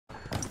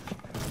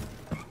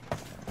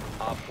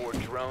Op 4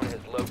 drone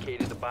has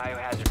located the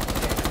biohazard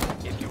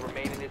container. If you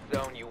remain in this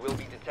zone, you will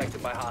be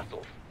detected by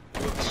hostiles.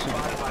 You will be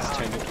spotted by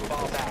hostiles.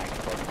 Fall back.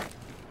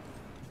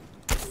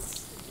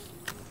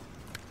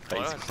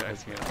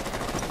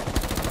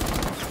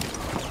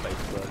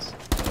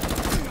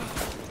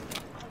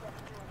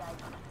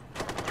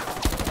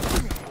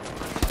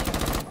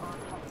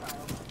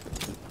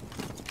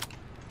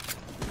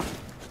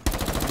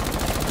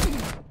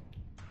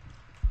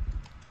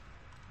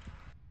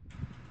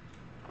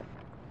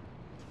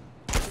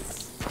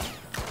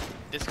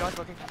 This guy's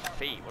looking for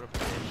feet. What a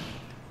bitch.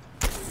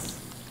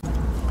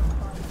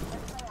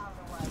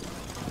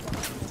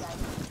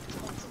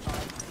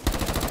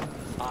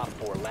 Op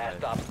 4, last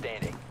stop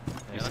standing.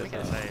 Yeah, let me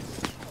get a save.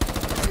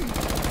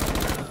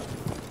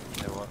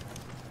 You know what?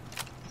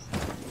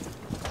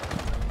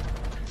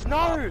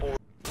 No!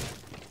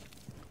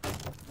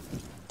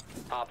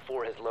 Op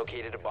 4 has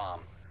located a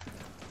bomb.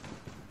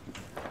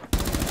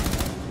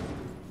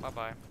 Bye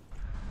bye.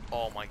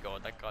 Oh my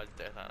god, that guy's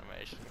death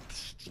animation.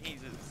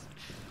 Jesus.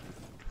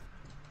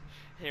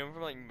 He went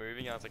from like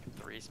moving, I was like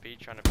 3-speed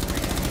trying to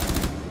bring it.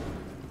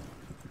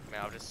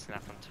 Man, I'll just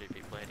snap on 2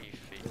 people at each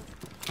feet.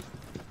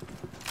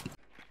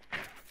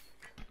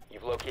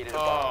 You've located a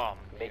bomb.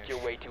 Make your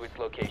way to its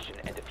location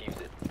and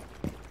defuse it.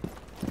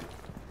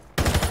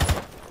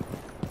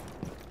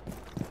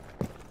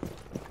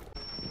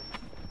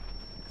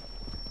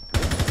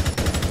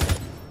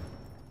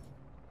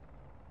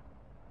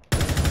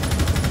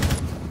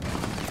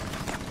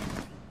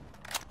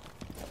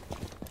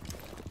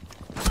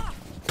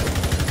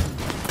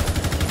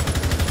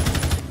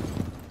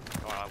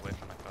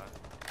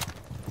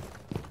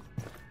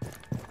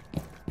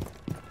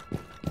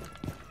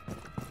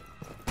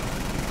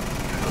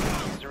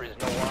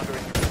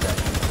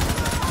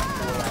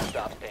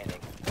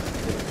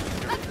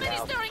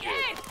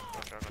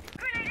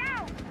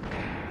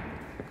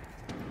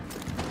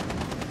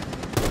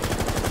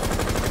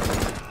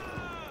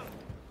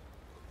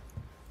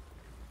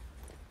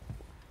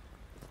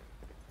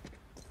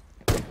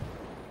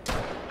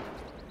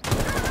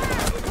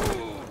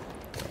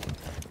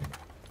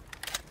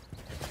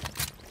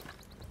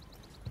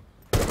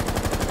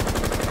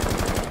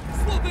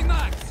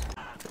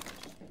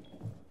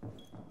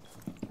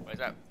 Where's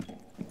that?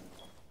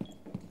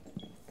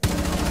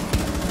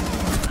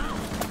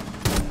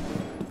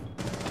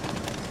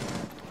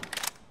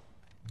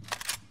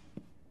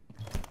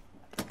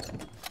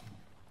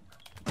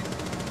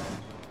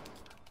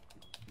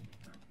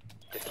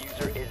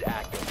 Diffuser is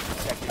active.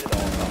 Protected at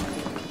all costs.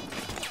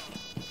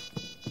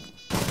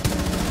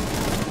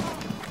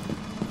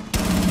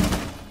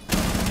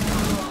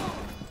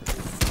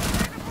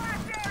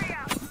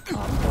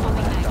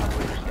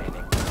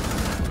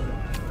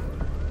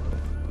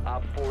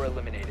 Op 4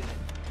 eliminated.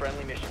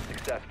 Friendly mission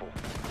successful.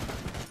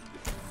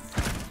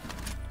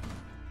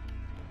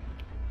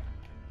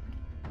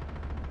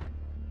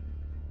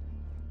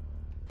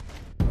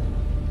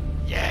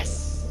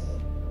 Yes!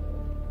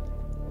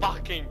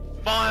 Fucking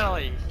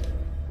finally!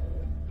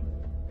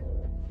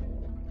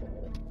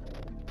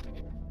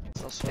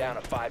 Down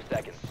to 5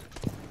 seconds.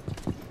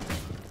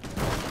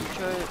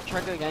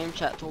 Try go game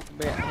chat, talk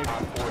about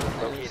Op 4 has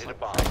located a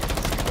bomb.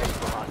 Ready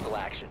for hostile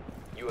action.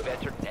 You have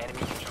entered an enemy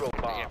controlled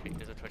bomb. Yeah,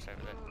 there's a Twitch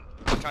over there.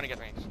 He's trying to get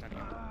me. He's trying to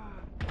get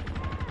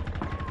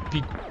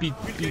me. Beat.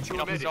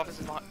 Office,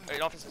 offices,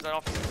 offices.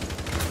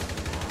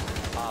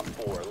 Op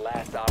 4,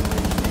 last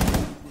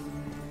operator.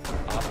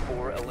 Op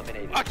 4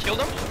 eliminated. I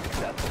killed him?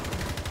 Successful.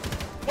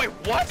 Wait,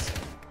 what?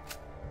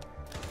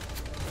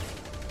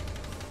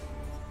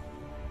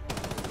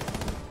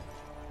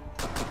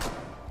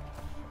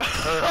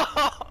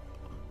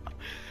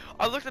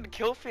 I looked at the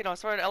kill feed and I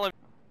saw an element.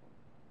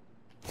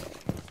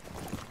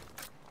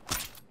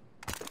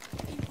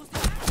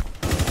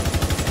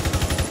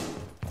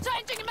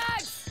 Changing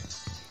mag!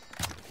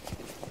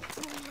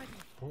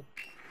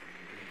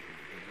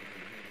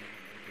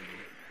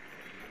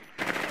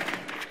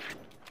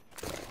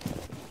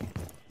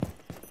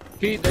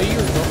 Pete, are you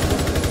a doctor?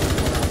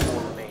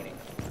 4 remaining.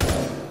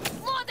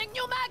 Loading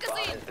new Bomb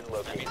magazine! has been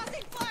located.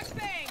 Passing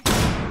flashbang!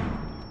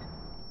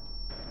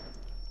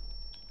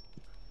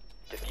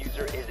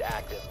 Diffuser is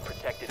active.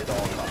 Protected at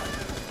all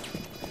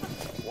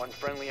costs. 1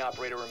 friendly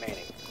operator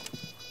remaining.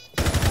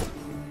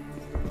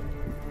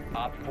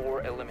 Op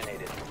 4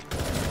 eliminated.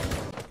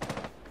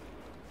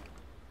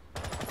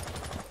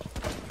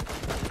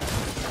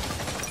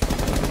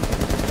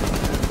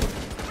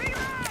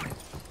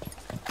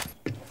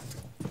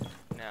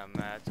 Now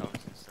Matt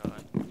Thompson's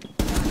side.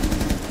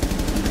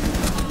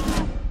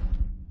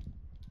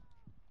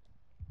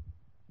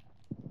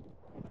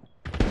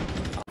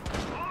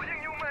 Loading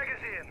new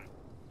magazine.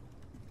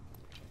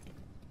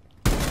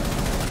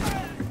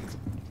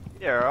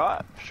 Yeah,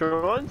 alright.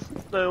 Shriines,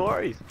 no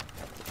worries.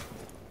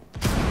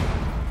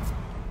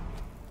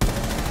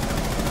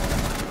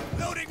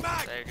 Loading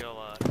mag. Saved your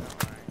life, don't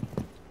worry.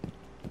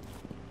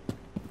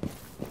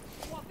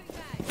 Swapping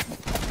mag!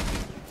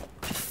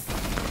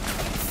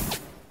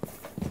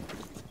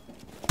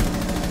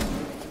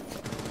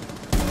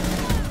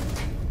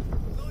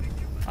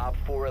 Op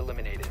 4 4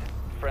 eliminated.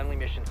 Friendly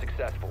mission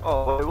successful.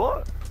 Oh, wait,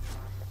 what?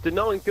 Did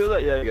no one kill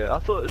that Jaeger? I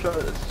thought it was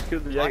trying to kill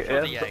the I Jaeger.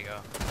 killed the Jaeger.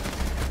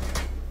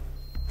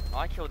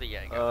 I killed the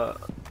Jaeger.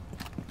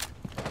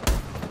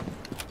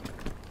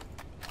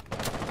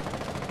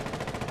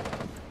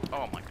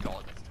 Oh my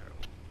god, that's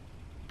terrible.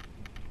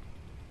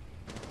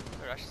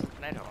 Dude, I should put a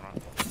tornado on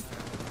it.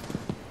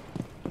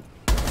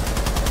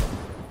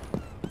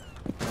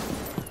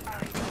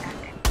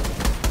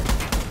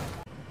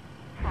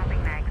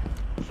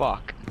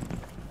 Fuck.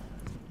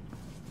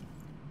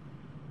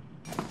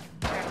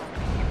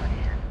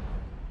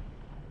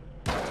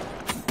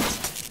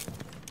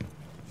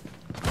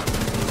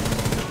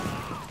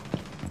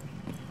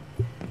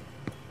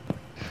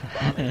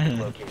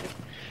 Located.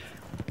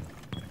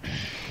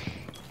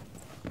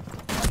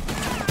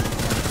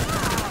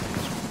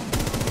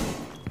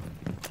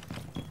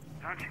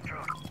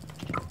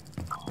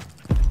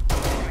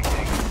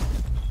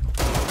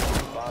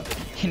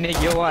 Nick,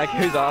 you're like,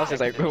 whose ass is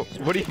like, bro,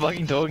 what are you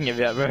fucking talking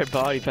about, bro?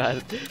 Party pad.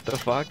 The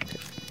fuck?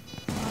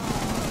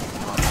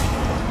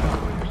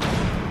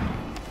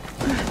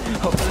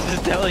 I was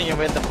just telling him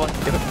where the fuck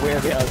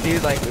whereabouts.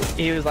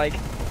 He was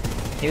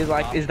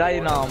like, is that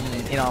in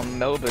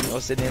Melbourne or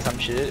Sydney or some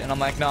shit? And I'm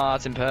like, nah,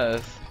 it's in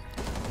Perth.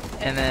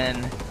 And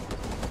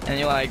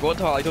you're like, what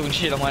the hell are you talking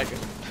shit? I'm like,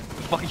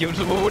 fuck you,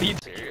 what are you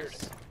doing?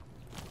 Serious?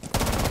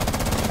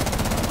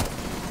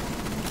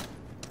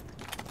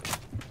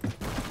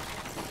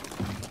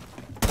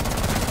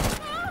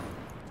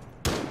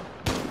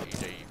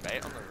 You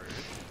bait on the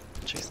roof?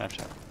 Check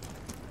Snapchat.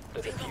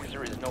 The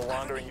diffuser is no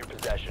longer in your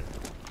possession.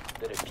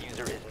 The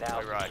diffuser is now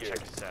Wait, right, secured.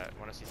 check this out.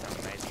 Wanna see some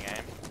amazing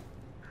aim?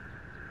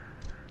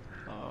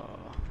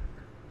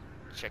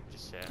 Check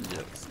this out.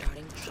 Yep.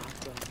 Starting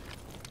shotgun.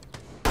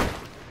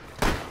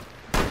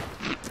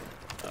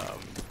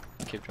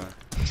 Keep trying.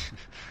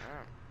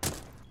 Oh.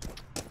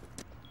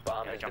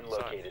 Bomb Yeah, has jump been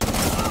aside. located. Oh.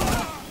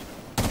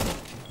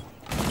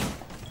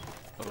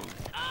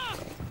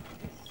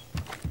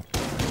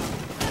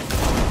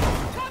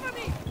 Cover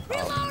me!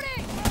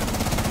 Reloading!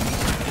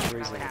 The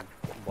reason why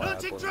I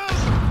Launching bought drone!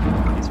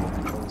 it is what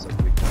controls are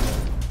quick.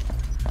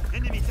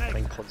 Enemy I tank.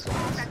 think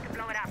consoles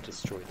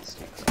destroy the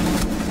sticks.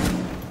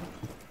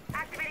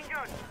 Activating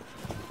drone.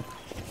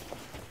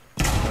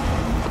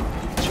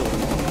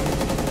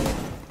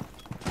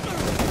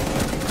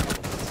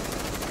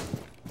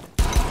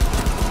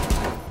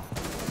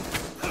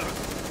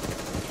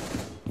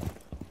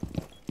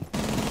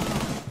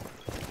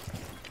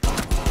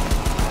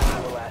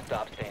 The last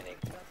stop standing.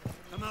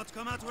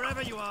 Come out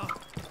wherever you are.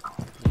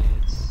 Yeah,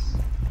 it's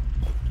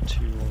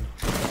too long.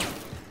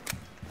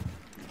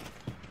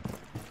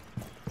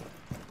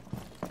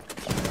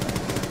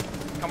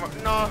 Come on,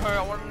 no,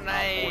 I want an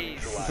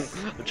ace!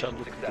 I'm trying to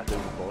look at the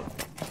bot.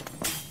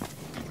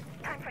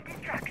 Time for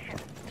distraction.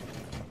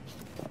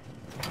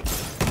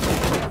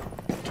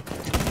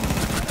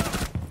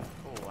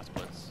 Oh, that's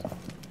blitz.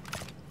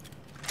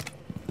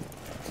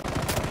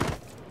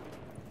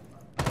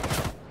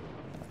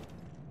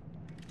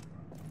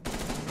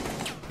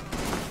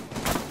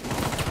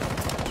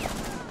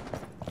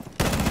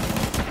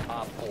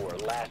 Op 4,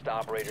 last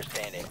operator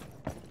standing.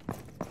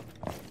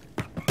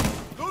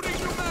 Loading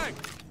new mag.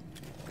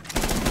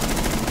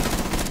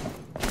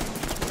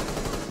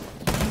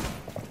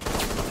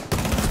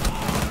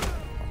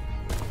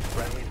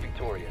 Friendly's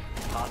victorious.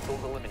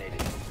 Hostiles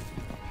eliminated.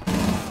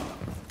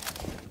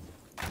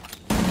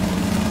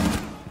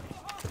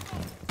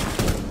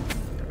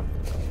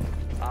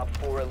 Op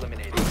 4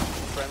 eliminated.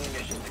 Friendly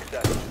mission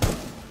successful.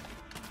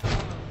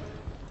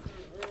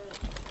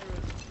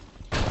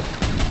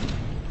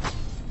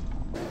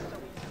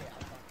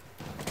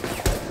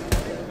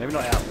 Maybe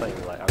not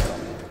outplaying like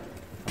outcome.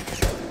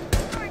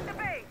 Join the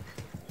base.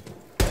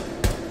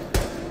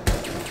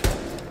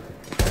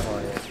 Oh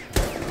yeah.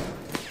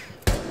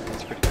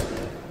 That's pretty good.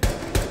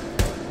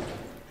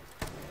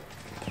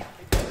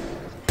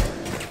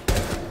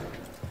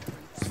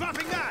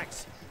 Swapping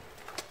mags.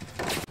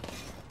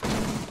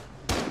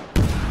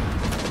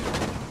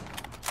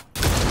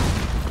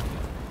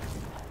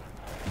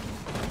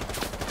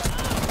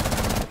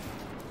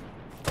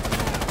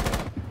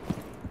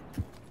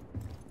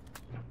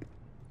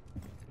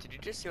 Did you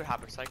just see what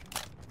happens like?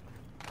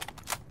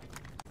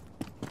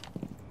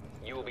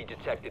 You will be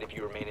detected if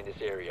you remain in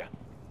this area.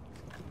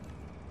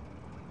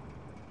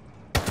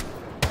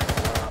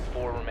 Op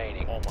 4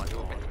 remaining. Oh my You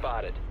have God. been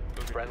spotted.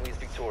 Friendly's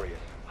victorious.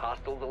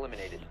 Hostiles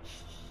eliminated.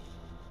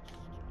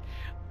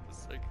 It's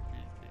so confusing.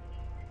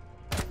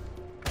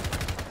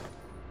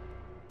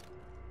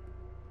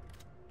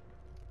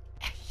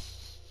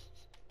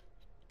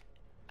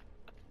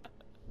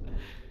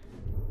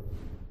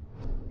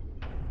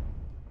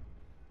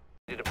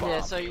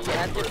 Yeah, so you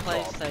add your Down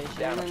PlayStation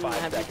to and 5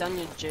 have you seconds. done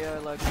your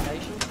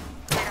geolocation?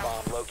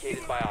 Bomb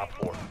located by Op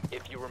 4.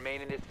 If you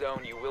remain in this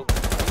zone, you will be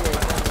detected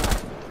by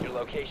hostiles. Your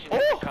location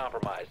has been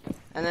compromised.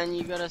 And then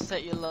you gotta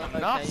set your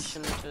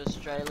location to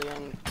Australia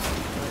and...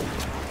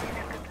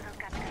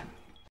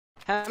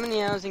 How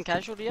many hours in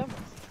casual do you have?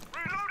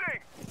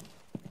 Reloading.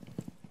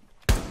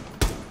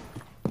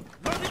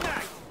 Loading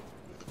mag.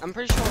 I'm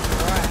pretty sure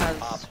right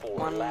has Op 4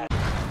 one. last.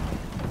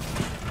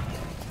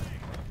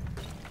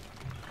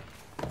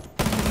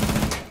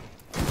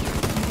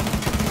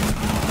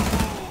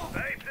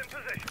 Babes in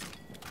position.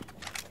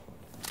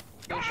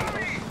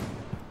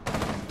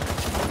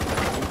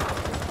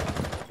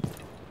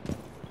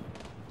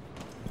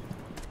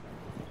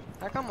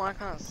 How come I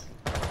can't?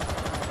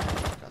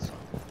 That's all.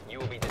 You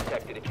will be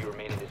detected if you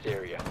remain in this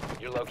area.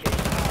 Your location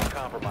is now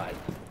compromised.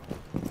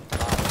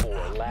 Op 4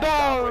 last No!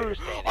 operator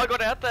standing. I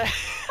got out there.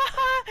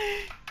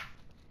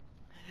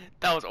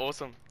 That was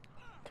awesome.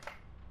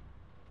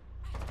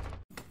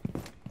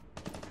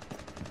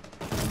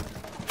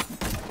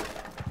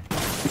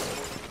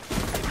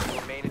 If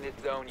you remain in this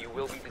zone, you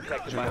will be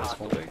detected by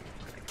hostiles.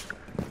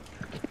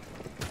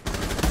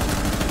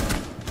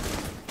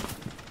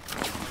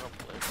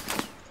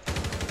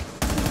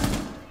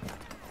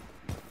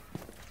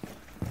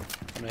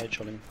 I'm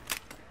headshot him.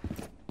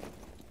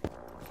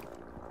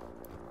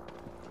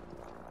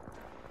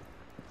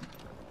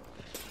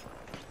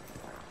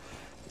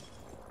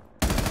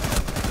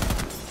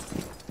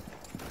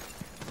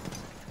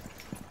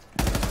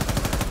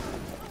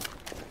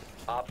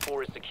 Op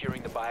 4 is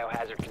securing the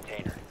biohazard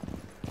container.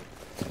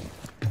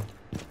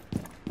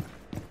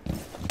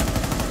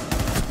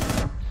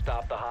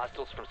 Stop the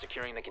hostiles from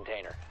securing the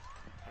container.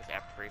 Let's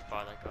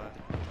out-free-fire that guy.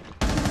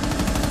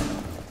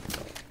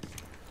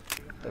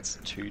 That's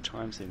 2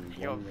 times in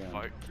You got one round.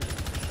 vote.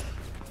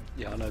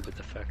 Yeah, I know, but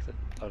the fact that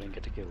I didn't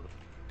get to kill it.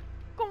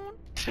 Go on.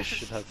 I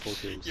should have 4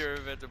 kills. You're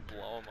about to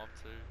blow him up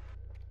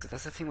too.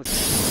 That's the thing with.